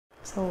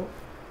So,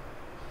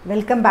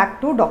 welcome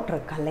back to Dr.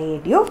 Kala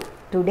Edu.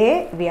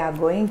 Today we are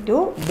going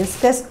to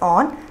discuss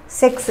on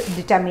sex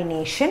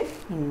determination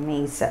in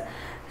maize.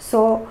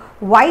 So,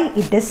 why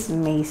it is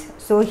maize?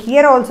 So,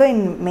 here also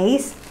in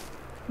maize,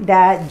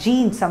 the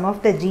genes, some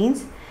of the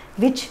genes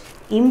which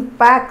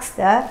impacts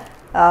the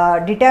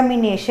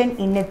determination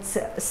in its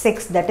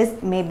sex, that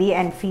is maybe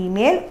an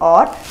female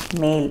or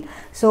male.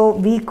 So,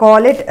 we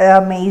call it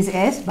maize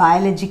as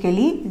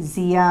biologically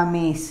Zea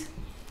mays.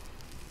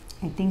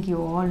 I think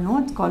you all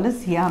know it's called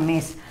as Zea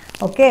mays.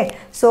 Okay,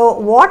 so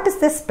what is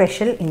the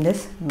special in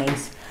this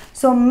maize?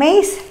 So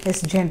maize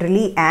is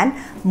generally an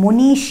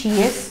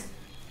monoecious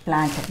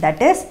plant,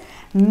 that is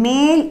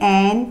male,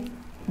 and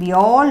we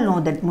all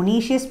know that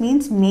monoecious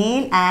means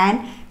male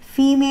and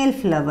female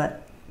flower.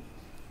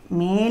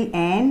 Male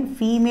and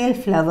female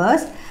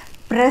flowers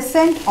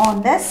present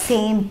on the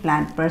same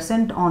plant.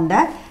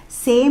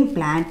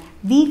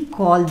 We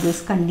call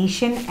this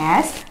condition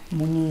as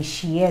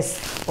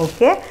monoecious.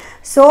 Okay,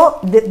 so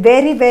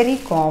very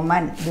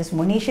common, this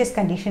monoecious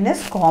condition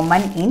is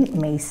common in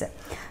maize.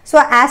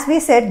 So as we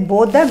said,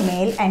 both the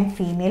male and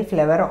female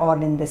flower are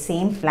in the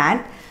same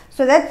plant,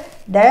 so that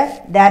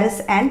there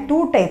is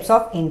two types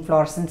of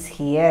inflorescence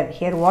here.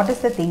 What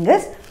is the thing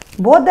is,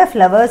 both the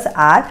flowers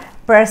are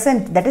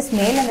present, that is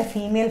male and the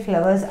female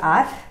flowers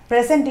are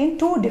present in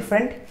two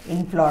different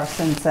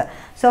inflorescence.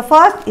 So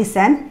first is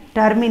an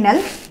terminal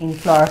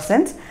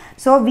inflorescence.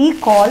 So we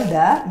call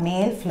the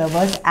male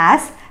flowers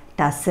as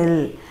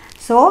tassel.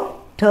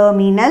 So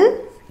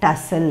terminal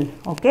tassel.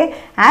 Okay,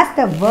 as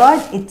the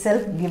word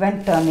itself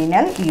given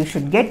terminal, you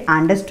should get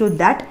understood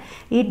that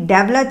it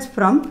develops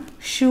from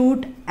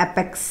shoot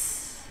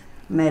apex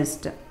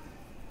meristem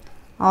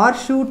or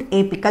shoot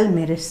apical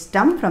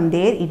meristem. From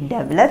there it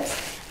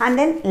develops, and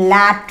then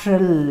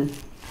lateral.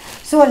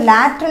 So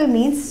lateral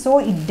means, so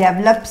it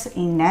develops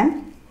in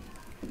an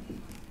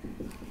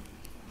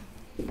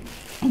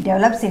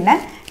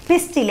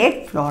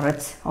pistillate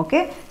florets.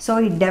 Okay, so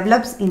it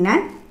develops in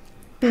an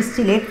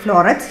pistillate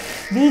florets.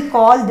 We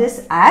call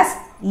this as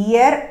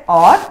ear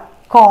or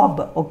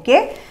cob.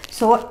 Okay,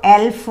 so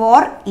L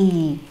for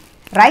E,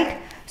 right?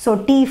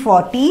 So T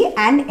for T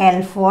and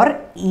L for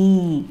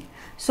E.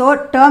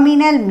 So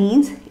terminal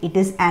means it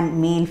is an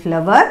male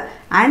flower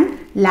and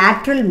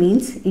lateral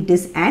means it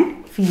is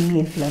an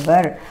female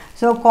flower.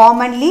 So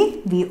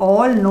commonly we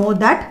all know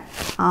that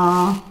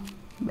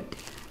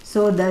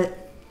so the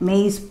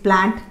maize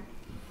plant,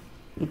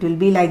 it will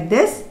be like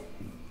this.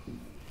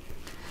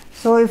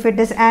 So if it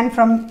is and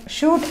from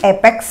shoot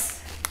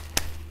apex,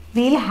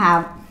 we will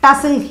have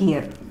tassel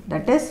here,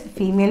 that is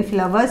female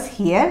flowers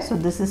here. So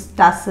this is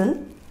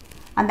tassel,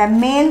 and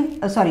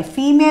the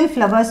female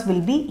flowers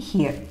will be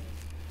here.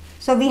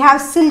 So we have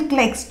silk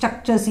like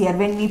structures here.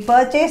 When we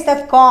purchase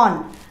the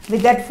corn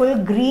with that full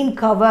green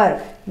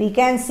cover, we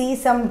can see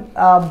some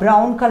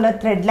brown color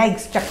thread like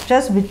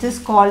structures, which is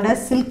called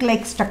as silk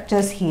like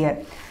structures here.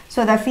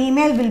 So the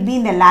female will be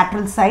in the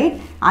lateral side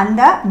and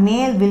the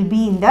male will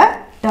be in the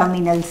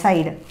terminal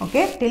side.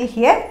 Okay, till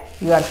here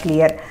you are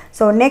clear.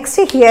 So next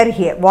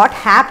here what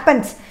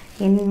happens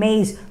in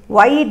maize,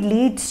 why it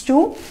leads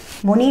to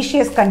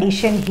monoecious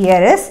condition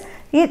here is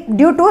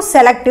due to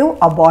selective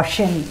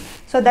abortion.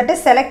 So that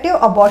is selective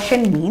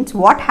abortion means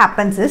what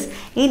happens is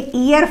in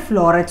ear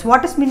florets.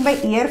 What is meant by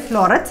ear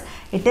florets?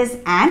 It is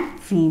an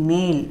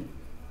female.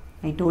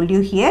 I told you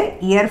here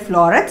ear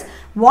florets.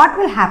 What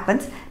will happen?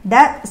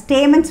 The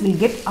stamens will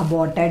get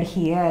aborted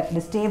here.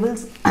 The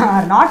stamens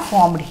are not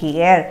formed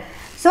here.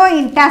 So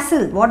in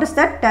tassel, what is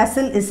that?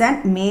 Tassel is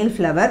a male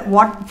flower.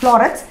 What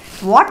florets?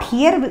 What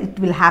here it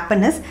will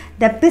happen is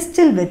the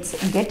pistil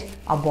will get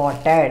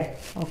aborted.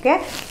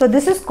 Okay. So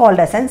this is called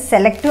as a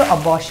selective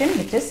abortion,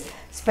 which is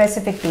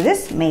specific to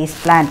this maize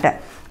plant.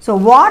 So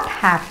what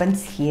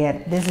happens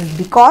here? This is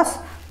because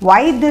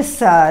why this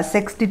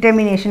sex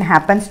determination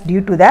happens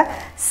due to the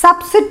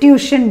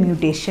substitution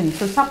mutation.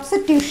 So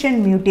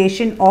substitution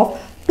mutation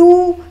of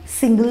two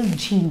single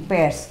gene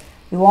pairs.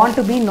 You want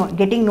to be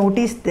getting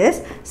noticed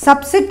this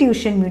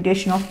substitution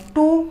mutation of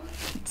two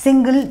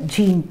single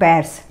gene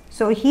pairs.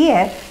 So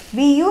here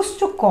we used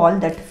to call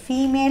that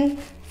female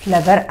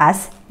flower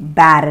as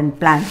barren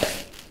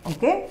plant.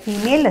 Okay,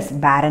 female as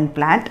barren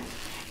plant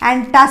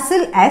and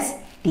tassel as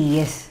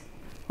TS.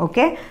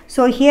 Okay,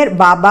 so here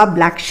Baba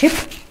black sheep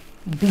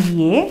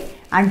BA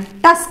and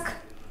tusk,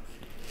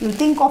 you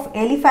think of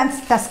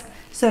elephant's tusk,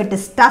 so it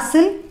is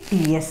tassel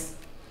TS.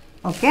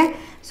 Okay,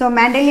 so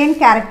Mendelian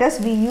characters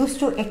we used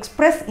to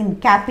express in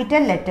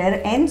capital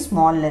letter and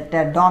small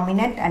letter,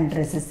 dominant and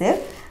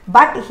recessive,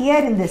 but here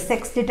in the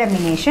sex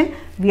determination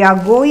we are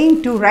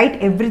going to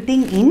write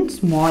everything in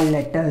small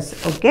letters.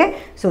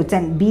 Okay, so it's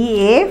an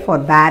BA for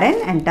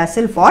barren and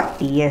tassel for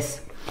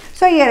TS.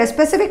 So here a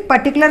specific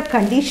particular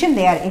condition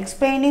they are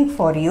explaining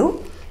for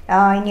you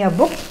in your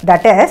book,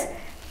 that is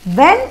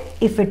when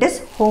if it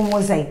is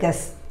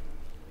homozygous.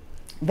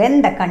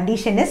 When the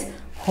condition is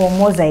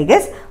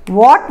homozygous,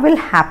 what will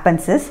happen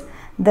is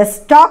the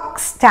stalk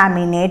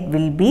staminate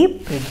will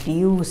be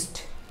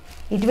produced.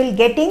 It will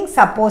getting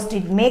supposed,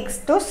 it makes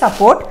to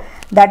support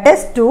that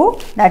is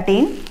that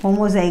in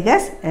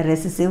homozygous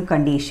recessive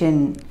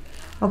condition.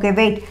 Okay,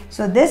 wait.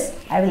 So this,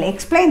 I will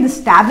explain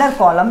this tabular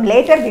column.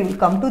 Later we will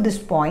come to this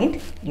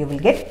point. You will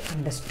get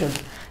understood.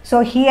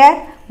 So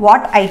here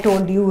what I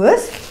told you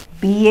is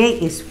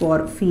BA is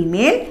for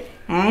female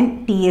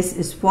and TS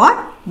is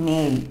for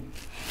male.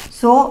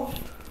 So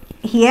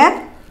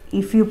here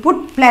if you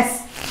put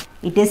plus,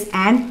 it is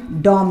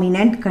an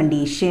dominant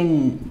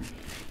condition.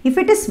 If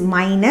it is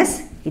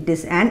minus, it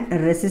is an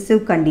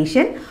recessive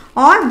condition,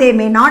 or they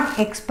may not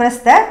express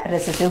the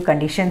recessive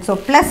condition. So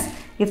plus,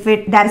 if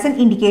there is an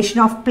indication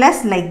of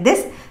plus like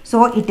this,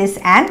 so it is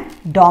an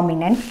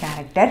dominant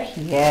character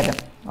here.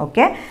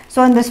 Okay.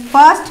 So in this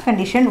first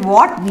condition,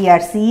 what we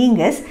are seeing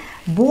is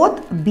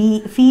both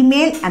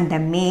female and the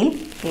male,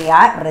 they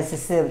are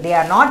recessive. They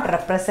are not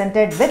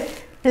represented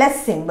with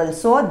plus symbol,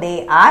 so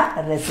they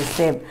are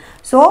recessive.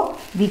 So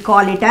we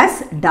call it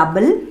as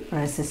double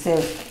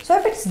recessive. So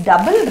if it's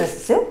double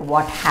recessive,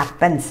 what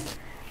happens?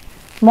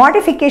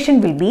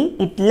 Modification will be,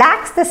 it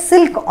lacks the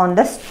silk on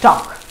the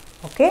stalk.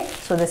 Okay,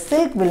 so the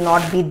silk will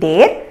not be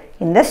there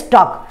in the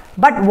stalk,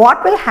 but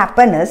what will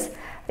happen is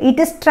it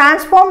is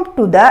transformed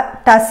to the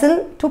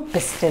tassel to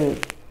pistil.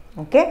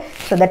 Okay,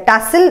 so the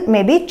tassel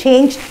may be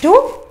changed to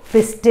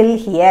pistil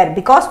here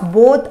because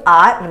both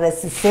are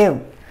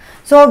recessive.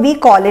 So we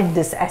call it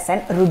this as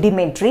an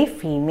rudimentary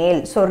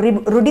female. So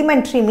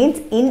rudimentary means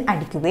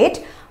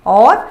inadequate,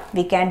 or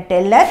we can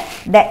tell that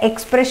the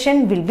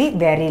expression will be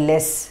very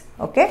less.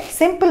 Okay,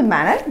 simple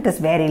manner, it is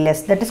very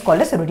less. That is called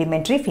as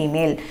rudimentary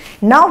female.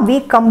 Now we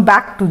come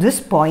back to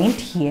this point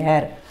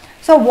here.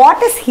 So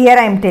what is here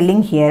I am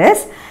telling here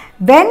is,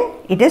 when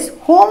it is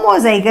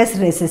homozygous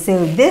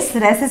recessive, this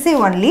recessive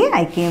only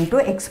I came to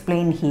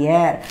explain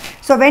here.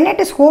 So when it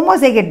is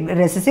homozygous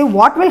recessive,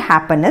 what will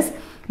happen is,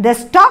 the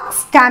stalk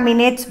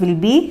staminates will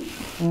be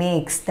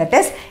mixed. That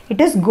is, it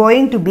is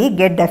going to be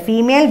the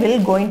female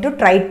will going to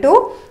try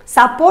to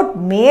support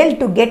male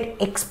to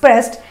get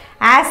expressed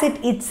as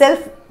it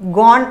itself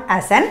gone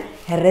as an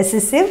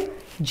recessive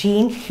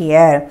gene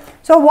here.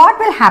 So what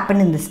will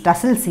happen in this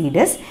tassel seed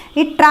is,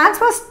 it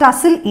transfers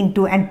tassel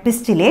into an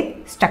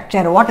pistillate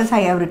structure. What is I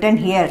have written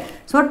here?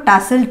 So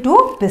tassel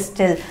to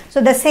pistil.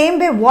 So the same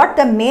way what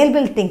the male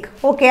will think,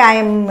 okay, I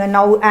am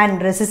now an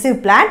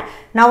recessive plant,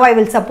 now I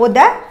will support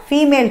the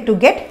female to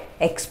get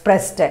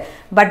expressed.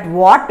 But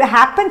what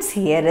happens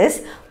here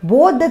is,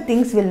 both the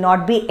things will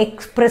not be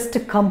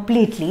expressed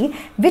completely,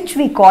 which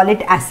we call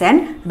it as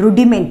an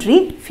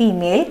rudimentary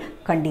female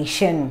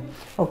condition.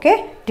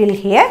 Okay, till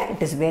here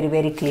it is very,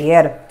 very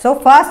clear. So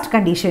first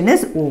condition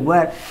is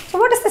over. So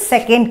what is the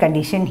second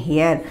condition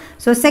here?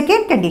 So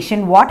second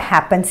condition, what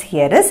happens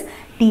here is,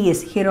 T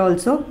is here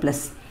also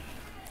plus.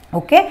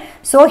 Okay,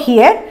 so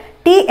here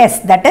TS,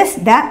 that is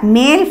the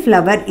male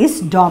flower,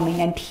 is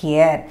dominant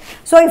here.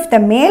 So if the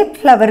male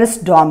flower is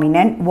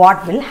dominant,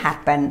 what will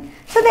happen?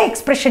 So the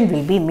expression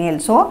will be male.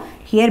 So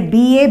here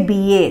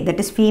BA, that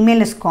is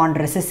female is gone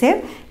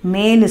recessive,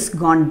 male is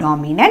gone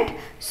dominant.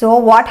 So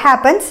what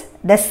happens?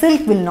 The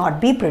silk will not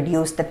be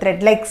produced. The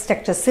thread-like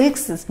structure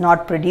silks is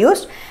not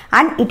produced,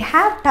 and it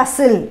have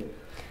tassel.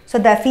 So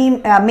the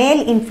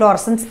male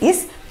inflorescence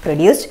is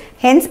produced,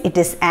 hence it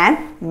is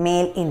an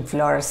male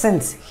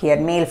inflorescence. Here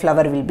male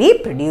flower will be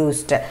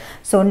produced.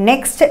 So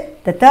next,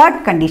 the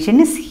third condition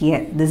is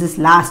here. This is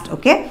last.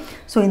 Okay,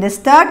 so in this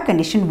third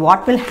condition,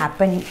 what will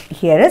happen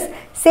here is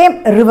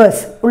same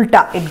reverse,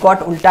 ulta, it got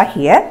ulta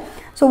here.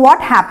 So what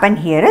happened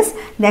here is,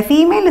 the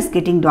female is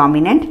getting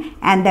dominant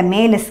and the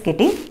male is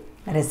getting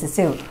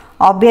recessive.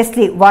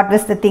 Obviously what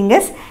was the thing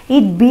is,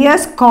 it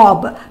bears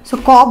cob. So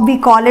cob we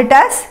call it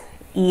as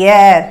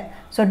ear.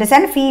 So it is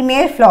a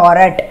female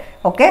floweret.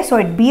 Okay, so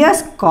it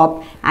bears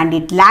cob and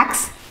it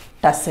lacks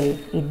tassel.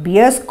 It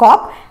bears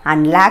cob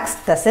and lacks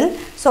tassel.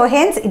 So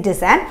hence it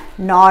is a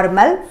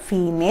normal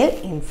female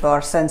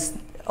inflorescence.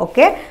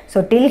 Okay,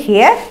 so till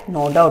here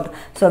no doubt.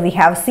 So we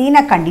have seen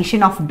a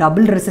condition of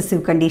double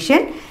recessive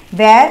condition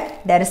where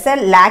there is a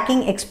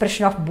lacking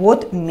expression of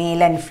both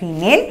male and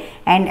female,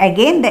 and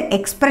again the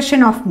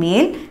expression of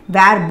male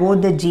where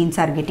both the genes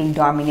are getting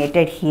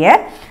dominated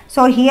here.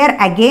 So here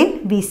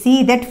again we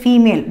see that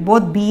female,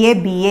 both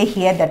BA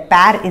here, that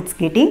pair it's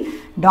getting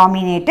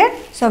dominated.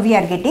 So we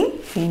are getting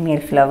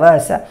female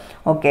flowers.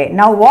 Okay,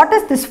 now what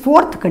is this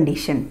fourth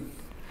condition?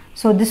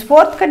 So this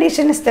fourth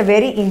condition is the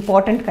very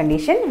important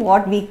condition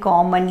what we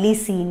commonly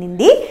seen in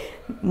the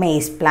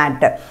maize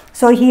plant.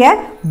 So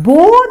here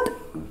both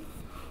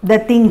the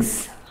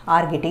things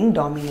are getting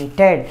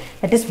dominated,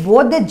 that is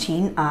both the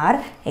gene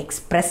are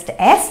expressed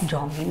as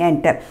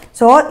dominant.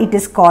 So it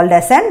is called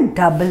as a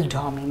double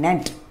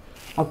dominant.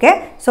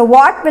 Okay, so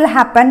what will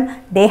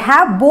happen? They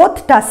have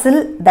both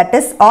tassel, that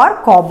is,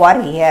 or cob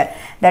are here,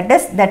 that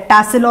is the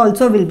tassel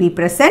also will be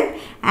present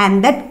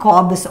and that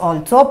cob is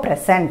also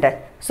present.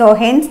 So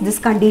hence this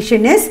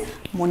condition is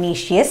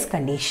monoecious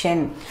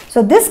condition.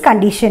 So this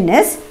condition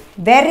is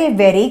very,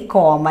 very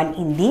common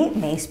in the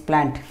maize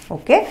plant.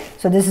 Okay,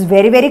 so this is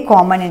very, very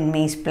common in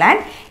maize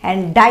plant,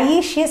 and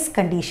dioecious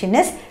condition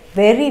is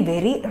very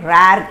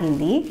rare in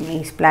the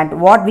maize plant.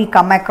 What we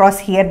come across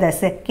here, the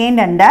second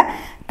and the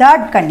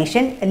third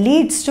condition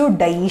leads to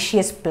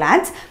dioecious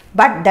plants,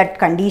 but that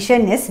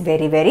condition is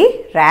very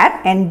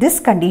rare, and this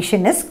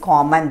condition is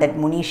common. That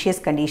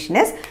monoecious condition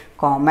is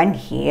common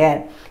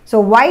here. So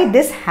why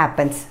this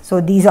happens?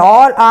 So these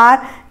all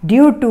are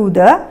due to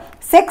the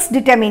sex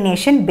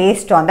determination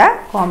based on the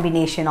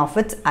combination of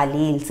its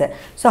alleles.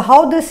 So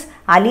how this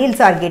alleles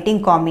are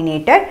getting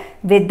combinated,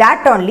 with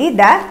that only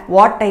the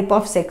what type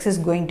of sex is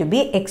going to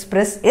be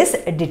expressed is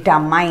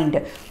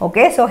determined.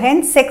 Okay, so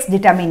hence sex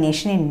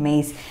determination in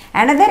maize.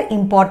 Another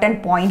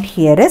important point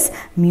here is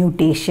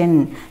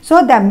mutation.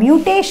 So the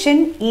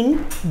mutation in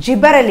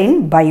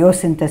gibberellin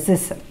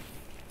biosynthesis.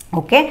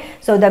 Okay,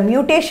 so the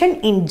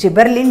mutation in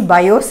gibberellin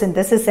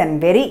biosynthesis,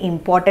 and very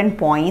important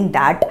point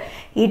that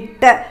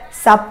it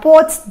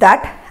supports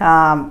that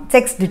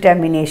sex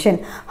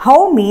determination.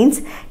 How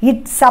means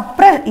it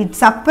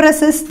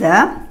suppresses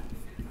the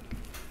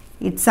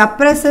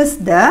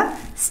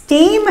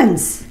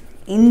stamens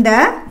in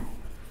the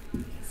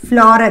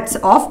florets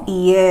of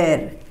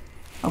ear.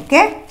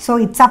 Okay, so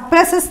it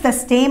suppresses the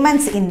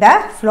stamens in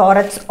the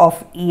florets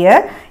of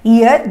ear.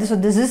 So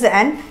this is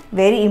an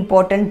very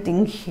important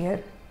thing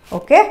here.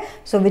 Okay,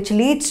 so which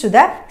leads to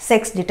the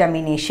sex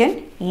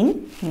determination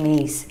in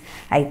maize.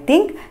 I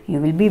think you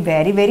will be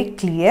very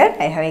clear.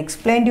 I have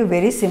explained you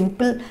very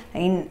simple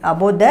in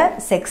about the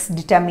sex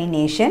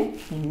determination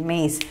in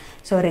maize.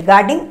 So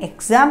regarding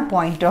exam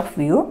point of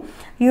view,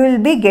 you will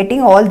be getting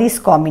all these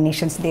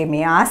combinations. They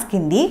may ask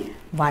in the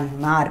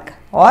 1 mark,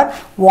 or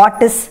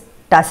what is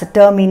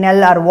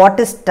terminal, or what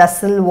is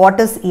tussle, what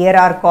is ear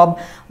or cob.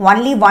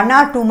 Only 1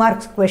 or 2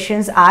 marks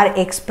questions are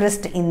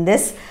expressed in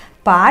this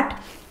part.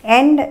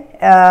 And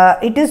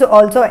it is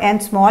also a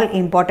small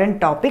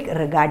important topic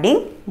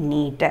regarding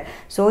NEET.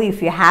 So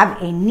if you have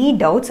any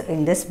doubts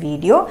in this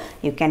video,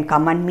 you can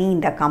comment me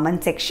in the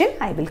comment section.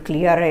 I will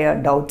clear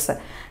your doubts.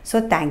 So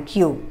thank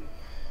you.